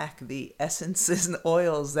bring back the essences and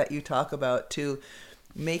oils that you talk about to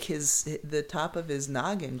make the top of his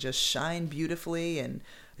noggin just shine beautifully, and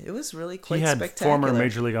it was really quite spectacular. He had former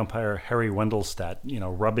Major League umpire Harry Wendelstedt,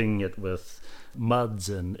 rubbing it with muds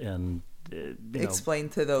and explain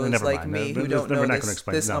to those like me who don't know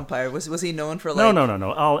this umpire. Was he known for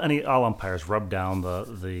No. All umpires rub down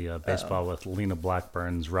the baseball with Lena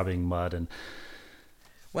Blackburn's rubbing mud, and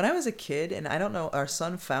When I was a kid, and I don't know, our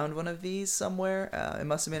son found one of these somewhere. It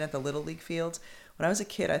must have been at the Little League fields. When I was a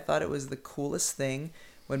kid, I thought it was the coolest thing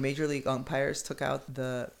when Major League umpires took out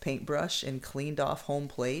the paintbrush and cleaned off home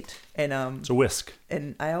plate. And It's a whisk.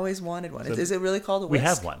 and I always wanted one. So Is it really called a We whisk?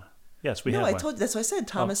 have one. Yes, we have No, I one. told you. That's what I said.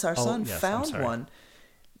 Thomas, our son, yes, I'm found sorry. one.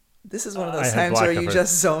 This is one of I those had times where you blackout.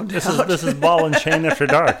 just zoned This out. is ball and chain after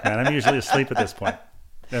dark, man. I'm usually asleep at this point.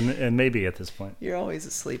 And maybe at this point. You're always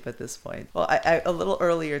asleep at this point. Well, I a little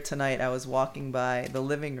earlier tonight, I was walking by the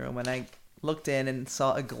living room and I looked in and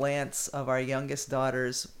saw a glance of our youngest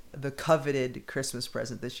daughter's, the coveted Christmas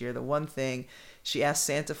present this year. The one thing, she asked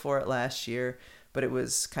Santa for it last year, but it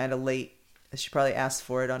was kind of late. She probably asked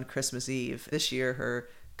for it on Christmas Eve. This year, her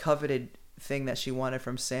coveted thing that she wanted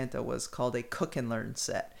from Santa was called a Cook and Learn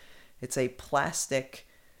set. It's a plastic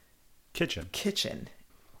kitchen.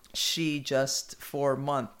 She just for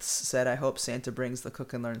months said, I hope Santa brings the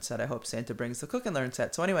Cook and Learn set. I hope Santa brings the Cook and Learn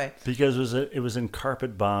set. So anyway. Because it was in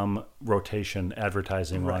carpet bomb rotation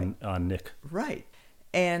advertising Right. on Nick. Right.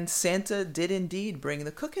 And Santa did indeed bring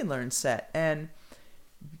the Cook and Learn set. And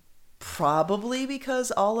probably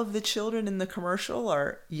because all of the children in the commercial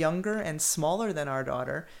are younger and smaller than our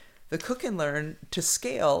daughter, the Cook and Learn to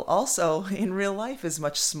scale also in real life is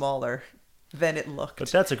much smaller than it looked. But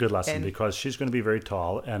that's a good lesson And- because she's going to be very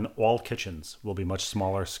tall, and all kitchens will be much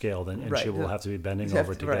smaller scale and Right. she will have to be bending You have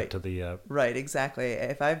over to- to right. get to the. Right, exactly.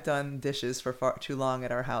 If I've done dishes for far too long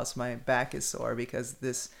at our house, my back is sore because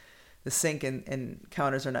the sink and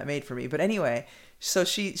counters are not made for me. But anyway, so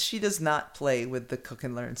she does not play with the Cook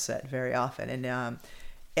and Learn set very often.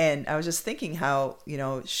 And I was just thinking how,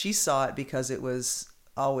 she saw it because it was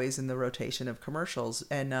always in the rotation of commercials.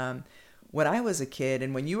 And when I was a kid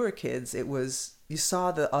and when you were kids, it was, you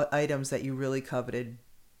saw the items that you really coveted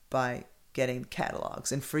by getting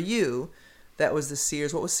catalogs. And for you, that was the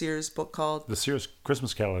Sears, what was Sears' book called? The Sears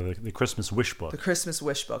Christmas calendar, the Christmas wish book. The Christmas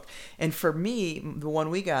Wish Book. And for me, the one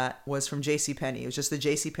we got was from JCPenney. It was just the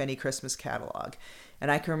JCPenney Christmas catalog.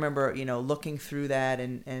 And I can remember, looking through that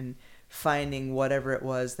and finding whatever it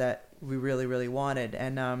was that we really, really wanted.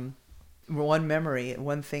 And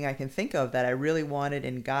one thing I can think of that I really wanted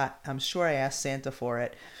and got, I'm sure I asked Santa for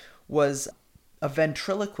it, was a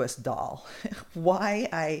ventriloquist doll.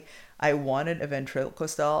 Why I wanted a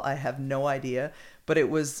ventriloquist doll, I have no idea. But it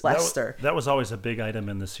was Lester. That was always a big item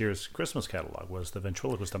in the Sears Christmas catalog, was the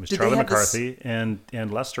ventriloquist dummies. Did they Charlie have McCarthy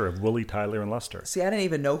and Lester of Willie, Tyler, and Lester. See, I didn't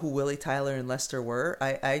even know who Willie, Tyler, and Lester were.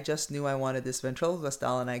 I just knew I wanted this ventriloquist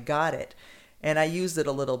doll, and I got it. And I used it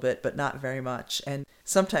a little bit, but not very much. And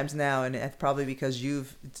sometimes now, and it's probably because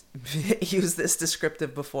you've used this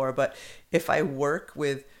descriptive before, but if I work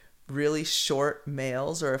with really short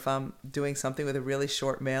males, or if I'm doing something with a really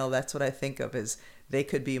short male, that's what I think of as they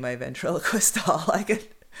could be my ventriloquist doll. I could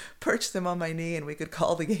perch them on my knee and we could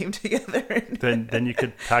call the game together. Then you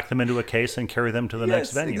could pack them into a case and carry them to the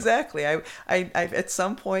next venue. Exactly. I at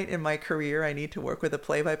some point in my career, I need to work with a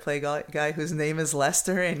play-by-play guy whose name is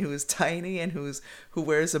Lester and who's tiny and who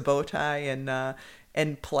wears a bow tie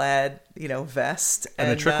and plaid, vest.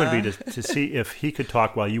 And the trick would be to see if he could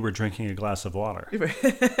talk while you were drinking a glass of water.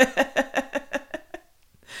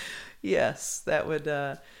 Yes, that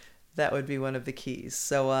would be one of the keys.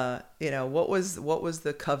 So, what was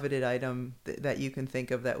the coveted item that you can think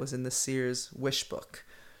of that was in the Sears Wish Book?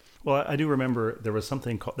 Well, I do remember there was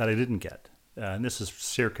something that I didn't get. And this is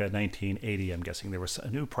circa 1980, I'm guessing. There was a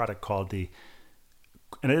new product called and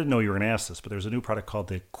I didn't know you were going to ask this, but there was a new product called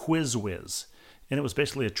the Quiz Whiz. And it was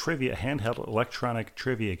basically a handheld electronic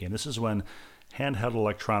trivia game. This is when handheld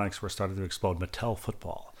electronics were starting to explode. Mattel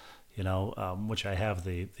Football, which I have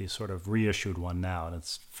the sort of reissued one now, and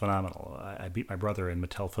it's phenomenal. I beat my brother in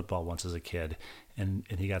Mattel Football once as a kid, and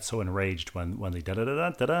he got so enraged when the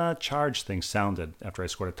da-da-da-da-da charge thing sounded after I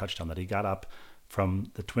scored a touchdown that he got up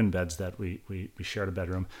from the twin beds that we shared a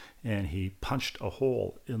bedroom, and he punched a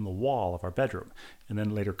hole in the wall of our bedroom, and then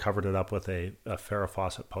later covered it up with a Farrah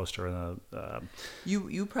Fawcett poster. And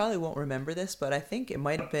You probably won't remember this, but I think it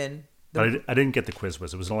might have been. But I didn't get the Quiz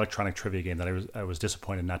Whiz. It was an electronic trivia game that I was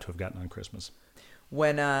disappointed not to have gotten on Christmas.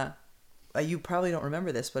 When you probably don't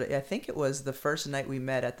remember this, but I think it was the first night we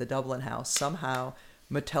met at the Dublin house. Somehow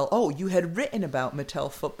Mattel. Oh, you had written about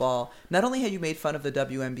Mattel Football. Not only had you made fun of the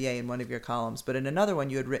WNBA in one of your columns, but in another one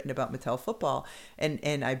you had written about Mattel Football.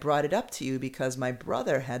 And I brought it up to you because my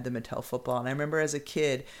brother had the Mattel Football, and I remember as a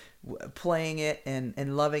kid playing it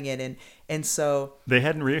and loving it, and so they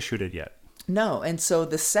hadn't reissued it yet. No, and so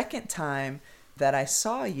the second time that I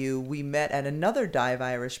saw you, we met at another dive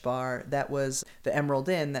Irish bar that was the Emerald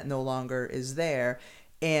Inn that no longer is there.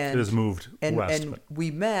 And it has moved west. And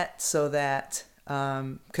we met so that,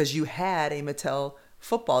 because you had a Mattel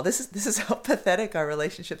football. This is how pathetic our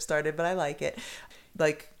relationship started, but I like it.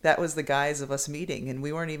 Like, that was the guise of us meeting, and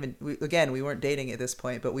we weren't dating at this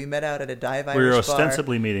point, but we met out at a Dive Irish bar. We were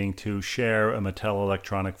ostensibly meeting to share a Mattel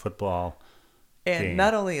electronic football and game.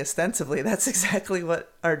 Not only ostensibly, that's exactly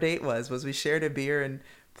what our date was we shared a beer and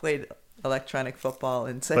played electronic football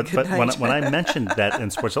and said goodnight. But when I mentioned that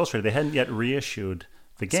in Sports Illustrated, they hadn't yet reissued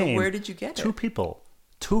the game. So where did you get it?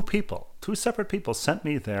 Two separate people sent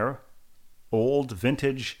me their old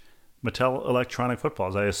vintage Mattel electronic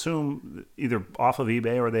footballs. I assume either off of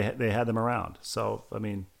eBay or they had them around. So, I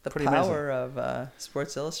mean, the pretty power amazing. of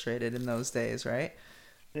Sports Illustrated in those days, right?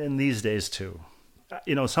 In these days, too.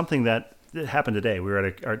 Something that happened today. We were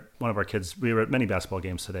at one of our kids, we were at many basketball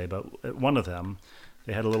games today, but at one of them,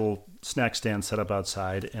 they had a little snack stand set up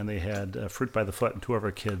outside, and they had fruit by the foot, and two of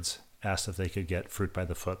our kids asked if they could get fruit by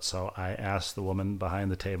the foot. So I asked the woman behind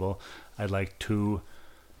the table, I'd like 2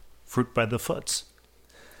 fruit by the foots.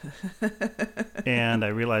 And I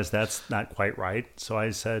realized that's not quite right. So I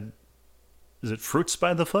said, is it fruits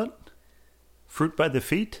by the foot? Fruit by the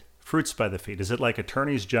feet? Fruits by the feet. Is it like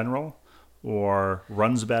attorneys general or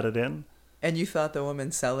runs batted in? And you thought the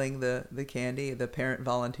woman selling the candy, the parent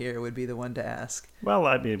volunteer, would be the one to ask? Well,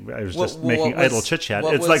 I mean, I was just making idle chit-chat.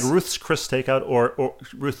 It's like Ruth's Chris Steakout or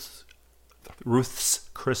Ruth's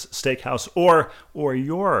Chris Steakhouse or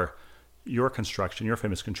your construction, your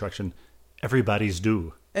famous construction, Everybody's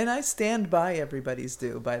Due. And I stand by Everybody's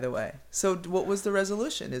Due, by the way. So what was the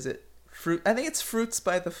resolution? Is it fruit? I think it's fruits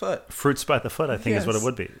by the foot. Fruits by the foot, I think, is what it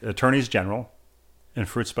would be. Attorneys general and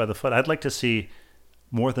fruits by the foot. I'd like to see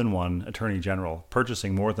more than one attorney general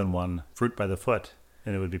purchasing more than one fruit by the foot,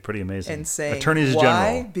 and it would be pretty amazing. And saying, attorneys why?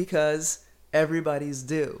 General. Because everybody's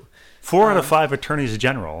due. 4 out of 5 attorneys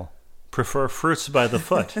general prefer fruits by the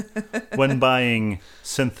foot when buying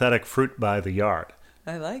synthetic fruit by the yard.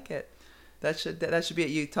 I like it. That should be it.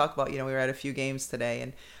 You talk about, we were at a few games today,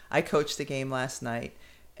 and I coached the game last night,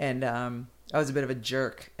 and I was a bit of a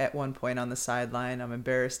jerk at one point on the sideline. I'm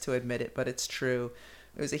embarrassed to admit it, but it's true.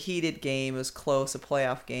 It was a heated game. It was close, a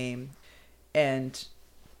playoff game, and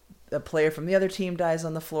a player from the other team dies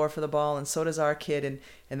on the floor for the ball, and so does our kid,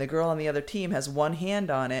 and the girl on the other team has one hand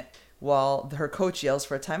on it while her coach yells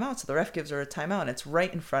for a timeout. So the ref gives her a timeout, and it's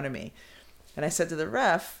right in front of me. And I said to the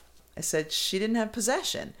ref, she didn't have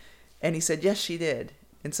possession. And he said, yes, she did.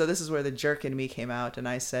 And so this is where the jerk in me came out. And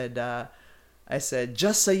I said,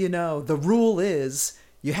 just so you know, the rule is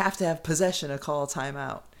you have to have possession to call a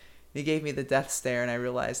timeout. He gave me the death stare, and I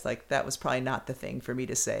realized that was probably not the thing for me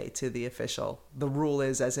to say to the official. The rule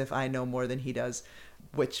is as if I know more than he does,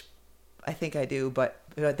 which I think I do, but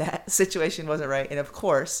that situation wasn't right. And of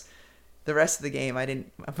course, the rest of the game, I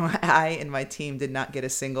and my team did not get a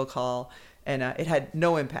single call. And it had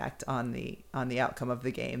no impact on the outcome of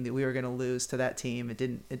the game. That we were going to lose to that team. It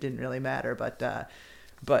didn't really matter.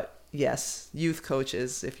 But yes, youth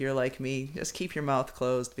coaches, if you're like me, just keep your mouth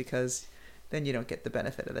closed, because then you don't get the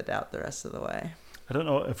benefit of the doubt the rest of the way. I don't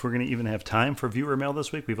know if we're going to even have time for viewer mail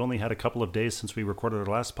this week. We've only had a couple of days since we recorded our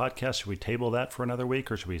last podcast. Should we table that for another week,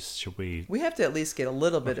 or should we? We have to at least get a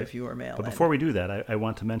little bit of viewer mail. But before we do that, I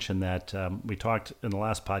want to mention that we talked in the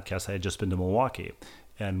last podcast. I had just been to Milwaukee.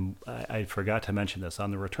 And I forgot to mention this.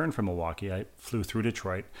 On the return from Milwaukee, I flew through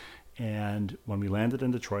Detroit. And when we landed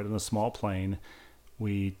in Detroit in a small plane,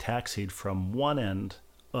 we taxied from one end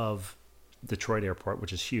of Detroit Airport,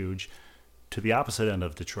 which is huge, to the opposite end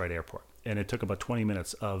of Detroit Airport. And it took about 20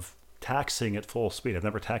 minutes of taxiing at full speed. I've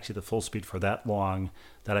never taxied at full speed for that long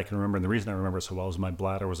that I can remember. And the reason I remember it so well is my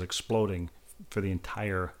bladder was exploding for the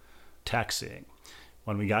entire taxiing.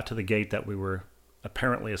 When we got to the gate that we were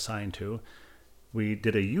apparently assigned to, we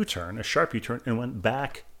did a U-turn, a sharp U-turn, and went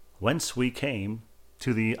back whence we came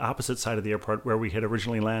to the opposite side of the airport where we had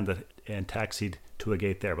originally landed and taxied to a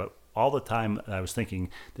gate there. But all the time I was thinking,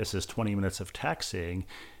 this is 20 minutes of taxiing,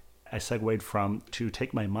 I segued from to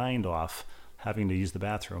take my mind off having to use the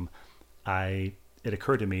bathroom. It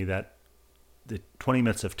occurred to me that the 20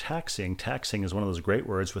 minutes of taxiing is one of those great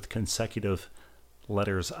words with consecutive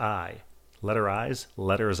letters I. Letter I's,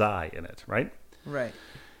 letters I in it, right? Right.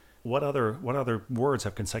 What other words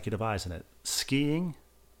have consecutive I's in it? Skiing,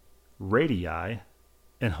 radii,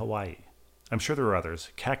 and Hawaii. I'm sure there are others.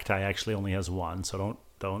 Cacti actually only has one, so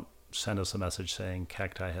don't send us a message saying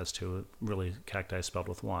cacti has two. Really, cacti spelled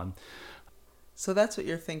with one. So that's what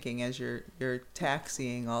you're thinking as you're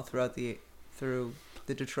taxiing all through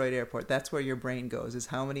the Detroit airport. That's where your brain goes, is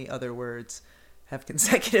how many other words have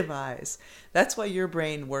consecutive I's. That's why your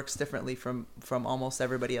brain works differently from almost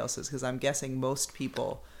everybody else's, because I'm guessing most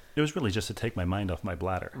people... It was really just to take my mind off my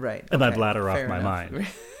bladder. Right. And my bladder off Fair my enough. mind.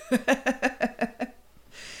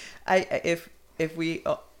 If if we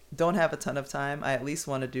don't have a ton of time, I at least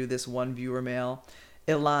want to do this one viewer mail.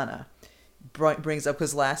 Ilana brings up,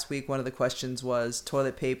 because last week one of the questions was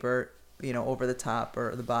toilet paper, over the top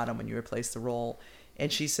or the bottom when you replace the roll.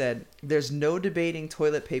 And she said, there's no debating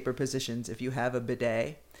toilet paper positions if you have a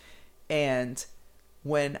bidet. And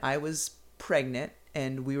when I was pregnant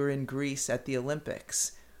and we were in Greece at the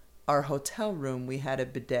Olympics, our hotel room, we had a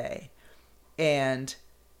bidet. And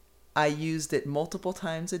I used it multiple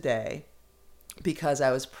times a day because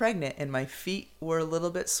I was pregnant and my feet were a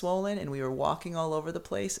little bit swollen and we were walking all over the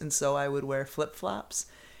place. And so I would wear flip-flops.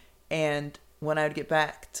 And when I would get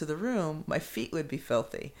back to the room, my feet would be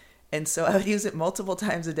filthy. And so I would use it multiple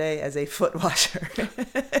times a day as a foot washer.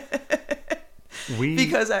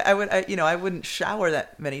 Because I wouldn't shower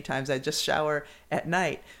that many times. I'd just shower at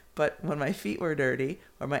night. But when my feet were dirty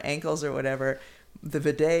or my ankles or whatever, the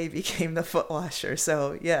bidet became the foot washer.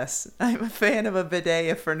 So yes, I'm a fan of a bidet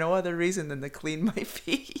if for no other reason than to clean my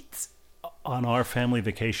feet. On our family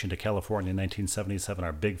vacation to California in 1977,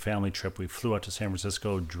 our big family trip, we flew out to San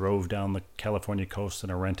Francisco, drove down the California coast in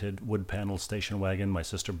a rented wood panel station wagon. My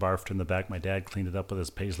sister barfed in the back. My dad cleaned it up with his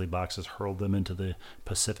paisley boxes, hurled them into the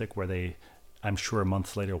Pacific, where they, I'm sure,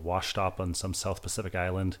 months later washed up on some South Pacific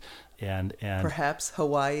island. And perhaps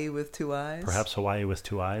Hawaii with two eyes. Perhaps Hawaii with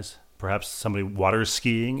two eyes. Perhaps somebody water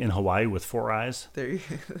skiing in Hawaii with four eyes, there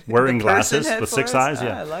wearing glasses with six eyes.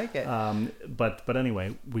 Yeah, I like it. But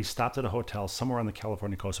anyway, we stopped at a hotel somewhere on the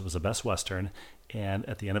California coast. It was the Best Western, and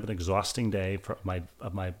at the end of an exhausting day for my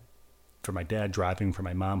dad driving, for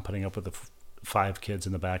my mom putting up with the 5 kids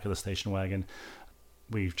in the back of the station wagon,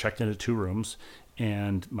 we checked into 2 rooms,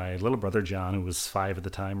 and my little brother John, who was 5 at the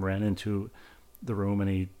time, ran into the room,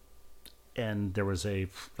 and there was a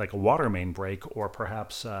water main break, or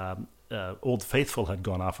perhaps Old Faithful had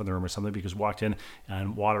gone off in the room or something, because walked in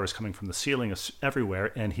and water was coming from the ceiling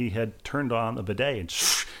everywhere, and he had turned on the bidet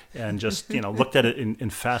and just looked at it in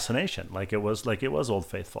fascination, like it was Old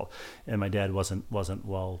Faithful. And my dad wasn't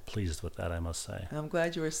well pleased with that, I must say. I'm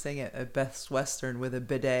glad you were saying it, a Best Western with a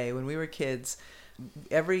bidet. When we were kids,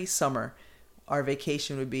 every summer our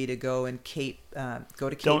vacation would be to go to Cape Cod.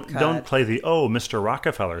 Don't play the Mr.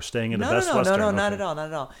 Rockefeller staying in the Best Western. No, not at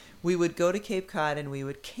all. We would go to Cape Cod and we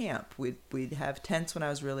would camp. We'd have tents when I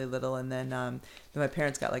was really little, and then my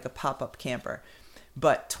parents got like a pop-up camper.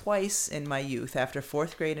 But twice in my youth, after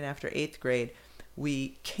 4th grade and after 8th grade,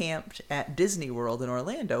 we camped at Disney World in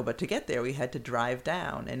Orlando. But to get there, we had to drive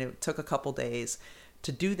down, and it took a couple days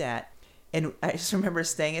to do that. And I just remember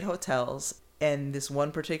staying at hotels. And this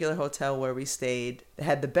one particular hotel where we stayed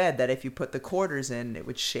had the bed that if you put the quarters in, it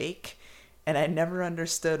would shake. And I never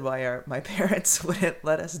understood why my parents wouldn't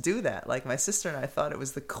let us do that. Like, my sister and I thought it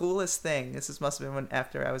was the coolest thing. Must have been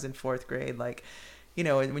after I was in 4th grade. Like,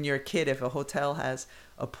 when you're a kid, if a hotel has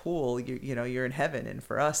a pool, you're in heaven. And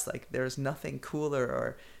for us, like, there's nothing cooler,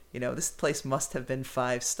 or, this place must have been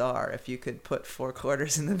 5-star if you could put 4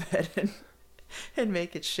 quarters in the bed and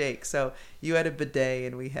make it shake. So you had a bidet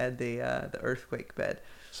and we had the earthquake bed.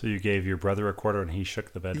 So you gave your brother a quarter and he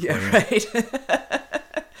shook the bed for you. Yeah, right.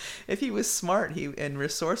 If he was smart and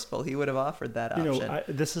resourceful, he would have offered that option.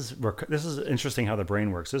 This is interesting how the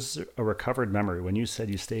brain works. This is a recovered memory. When you said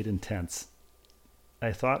you stayed in tents,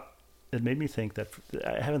 I thought, it made me think that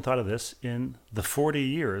I haven't thought of this in the 40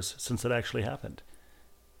 years since it actually happened.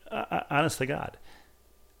 Honest to God.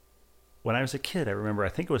 When I was a kid, I remember, I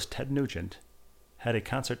think it was Ted Nugent, had a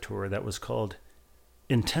concert tour that was called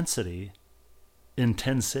Intensity in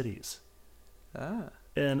 10 Cities.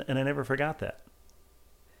 And I never forgot that.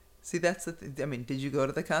 See, that's the thing. I mean, did you go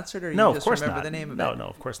to the concert, or you no, just of course remember not. the name of No, it? No,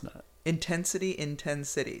 of course not. Intensity in 10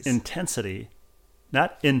 Cities. Intensity,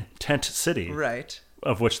 not in Tent City. Right.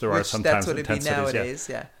 Of which there are sometimes that's what in it'd 10 be cities. nowadays,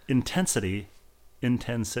 yeah. Intensity in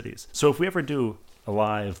 10 cities. So if we ever do a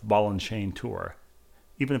live ball and chain tour,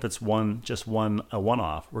 even if it's a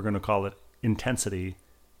one-off, we're going to call it Intensity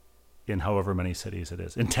in however many cities it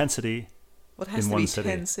is. Intensity Well, it has in to one be city.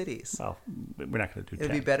 10 cities. Well, we're not going to do 10.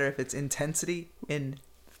 It'd be better if it's intensity in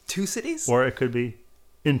 2 cities? Or it could be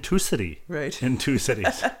in 2 cities. Right. In 2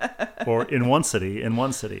 cities. Or in 1 city, in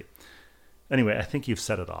 1 city. Anyway, I think you've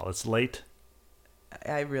said it all. It's late.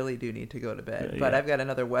 I really do need to go to bed. But I've got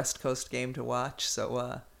another West Coast game to watch,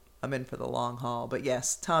 so I'm in for the long haul. But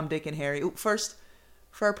yes, Tom, Dick, and Harry. Ooh, first,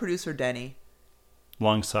 for our producer, Denny.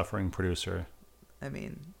 Long-suffering producer. I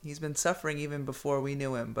mean, he's been suffering even before we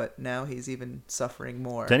knew him, but now he's even suffering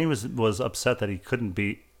more. Denny was upset that he couldn't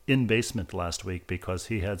be in Basement last week because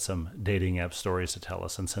he had some dating app stories to tell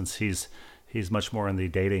us. And since he's much more in the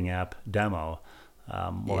dating app demo,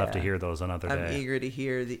 we'll have to hear those another day. I'm eager to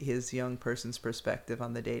hear his young person's perspective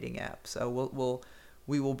on the dating app. So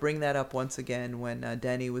we will bring that up once again when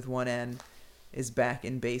Denny with one N is back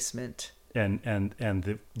in basement. And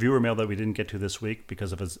the viewer mail that we didn't get to this week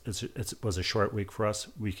because of it was a short week for us,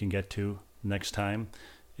 we can get to next time.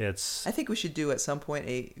 I think we should do at some point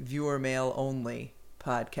a viewer mail only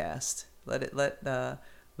podcast. Let the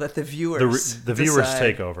viewers the viewers decide.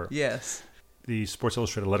 take over. Yes. The Sports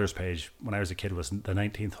Illustrated letters page when I was a kid was the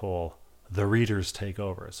 19th hole. The readers take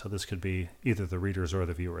over. So this could be either the readers or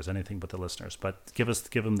the viewers, anything but the listeners. But give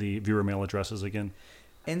them the viewer mail addresses again.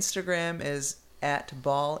 Instagram is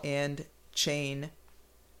 @ballandchain.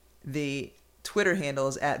 The Twitter handle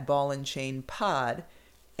is @ballandchainpod.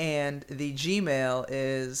 And the Gmail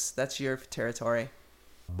is, that's your territory.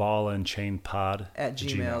 ballandchainpod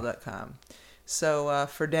 @gmail.com. So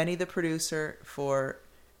for Denny the producer, for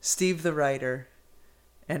Steve the writer,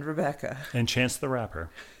 and Rebecca. And Chance the rapper.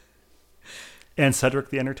 And Cedric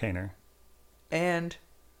the entertainer. And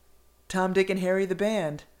Tom, Dick, and Harry the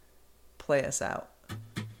band, play us out.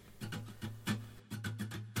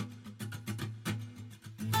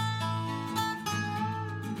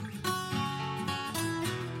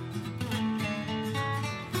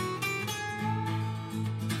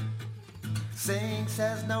 Saying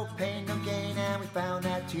says no pain, no gain, and we found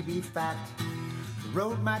that to be fact. The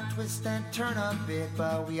road might twist and turn a bit,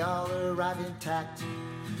 but we all arrive intact.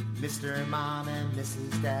 Mr. and Mom and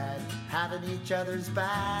Mrs. Dad having each other's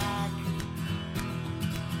back.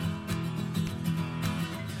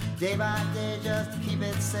 Day by day just to keep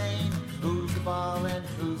it sane. Who's the ball and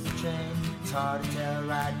who's the chain? It's hard to tell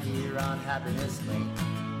right here on Happiness Lane.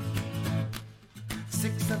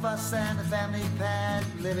 6 of us and the family pet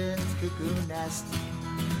live in the cuckoo nest.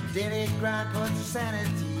 Daily grind puts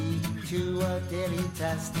sanity to a daily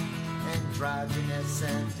test. Androgynous,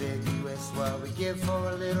 ambiguous, what we give for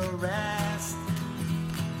a little rest.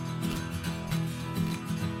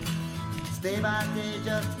 Day by day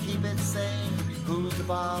just to keep it sane. Who's the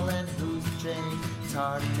ball and who's the chain? It's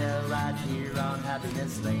hard to tell right here on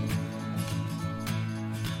Happiness Lane.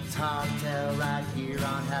 It's hard to tell right here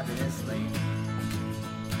on Happiness Lane.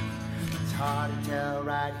 It's hard to tell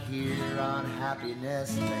right here on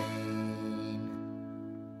Happiness Lane.